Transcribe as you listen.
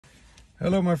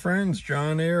Hello, my friends.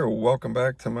 John here. Welcome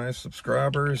back to my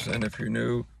subscribers. And if you're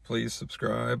new, please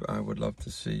subscribe. I would love to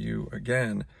see you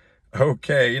again.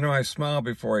 Okay, I smile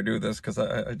before I do this because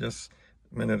I just,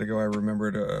 a minute ago, I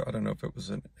remembered, I don't know if it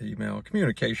was an email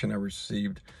communication I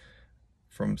received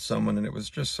from someone, and it was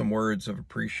just some words of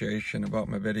appreciation about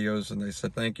my videos, and they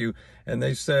said thank you. And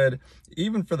they said,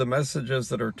 even for the messages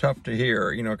that are tough to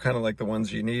hear, kind of like the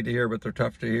ones you need to hear but they're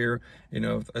tough to hear,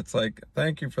 it's like,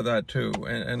 thank you for that too.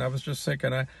 And I was just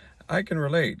thinking, I can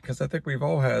relate, because I think we've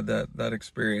all had that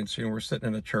experience. We're sitting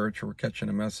in a church or we're catching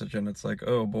a message and it's like,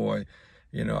 oh boy,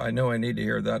 I know I need to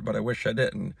hear that, but I wish I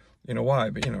didn't. Why?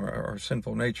 But our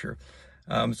sinful nature.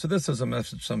 So this is a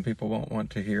message some people won't want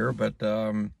to hear, but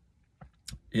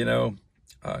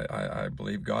I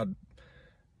believe God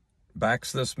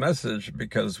backs this message,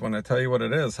 because when I tell you what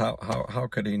it is, how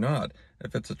could he not?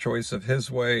 If it's a choice of his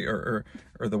way or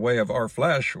the way of our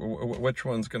flesh, which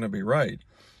one's going to be right?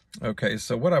 Okay,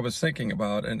 so what I was thinking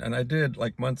about, and I did,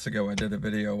 like months ago, I did a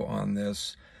video on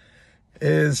this,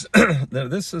 is that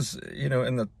this is,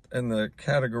 in the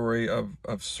category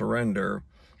of surrender.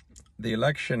 The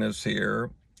election is here.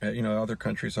 Other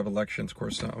countries have elections. Of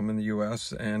course, I'm in the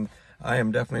U.S., and I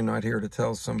am definitely not here to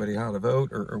tell somebody how to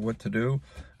vote or what to do.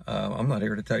 I'm not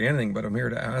here to tell you anything, but I'm here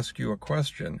to ask you a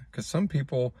question, because some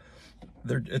people,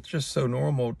 it's just so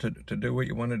normal to do what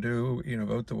you want to do,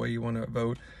 vote the way you want to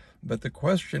vote. But the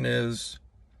question is,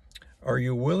 are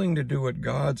you willing to do it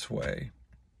God's way?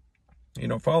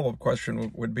 Follow-up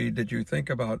question would be, did you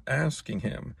think about asking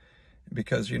him?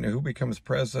 Because, who becomes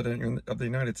president of the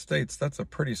United States, that's a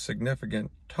pretty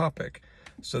significant topic.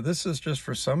 So this is just,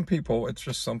 for some people, it's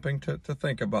just something to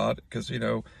think about, because,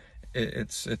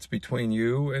 it's between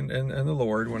you and the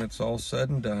Lord when it's all said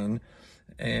and done.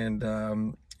 And,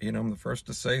 I'm the first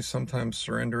to say, sometimes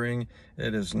surrendering,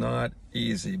 it is not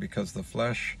easy, because the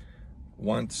flesh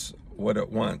wants what it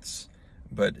wants.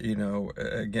 But,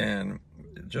 again,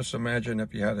 just imagine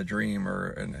if you had a dream or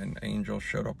an angel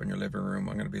showed up in your living room.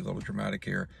 I'm going to be a little dramatic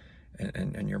here.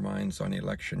 And your mind's on the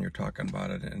election, you're talking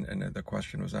about it, and the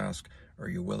question was asked, are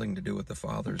you willing to do it the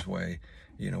Father's way?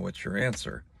 What's your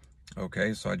answer?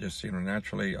 Okay, so I just,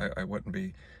 naturally, I wouldn't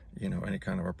be, any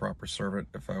kind of a proper servant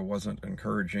if I wasn't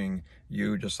encouraging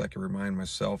you, just like I remind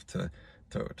myself to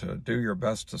do your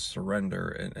best to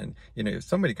surrender. And if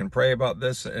somebody can pray about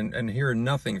this and hear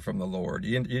nothing from the Lord,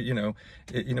 we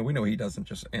know he doesn't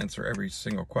just answer every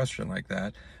single question like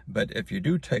that. But if you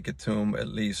do take it to him, at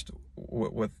least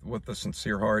with a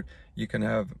sincere heart, you can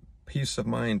have peace of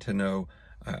mind to know,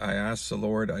 I asked the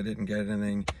Lord, I didn't get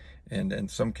anything. And in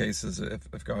some cases,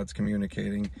 if God's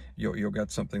communicating, you'll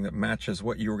get something that matches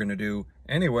what you were going to do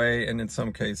anyway. And in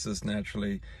some cases,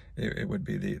 naturally, it would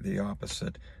be the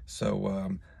opposite.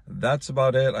 So that's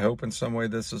about it. I hope in some way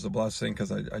this is a blessing,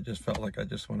 because I just felt like I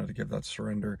just wanted to give that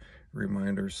surrender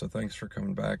reminder. So thanks for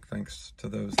coming back. Thanks to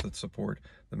those that support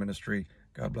the ministry.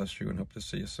 God bless you, and hope to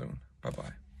see you soon.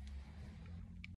 Bye-bye.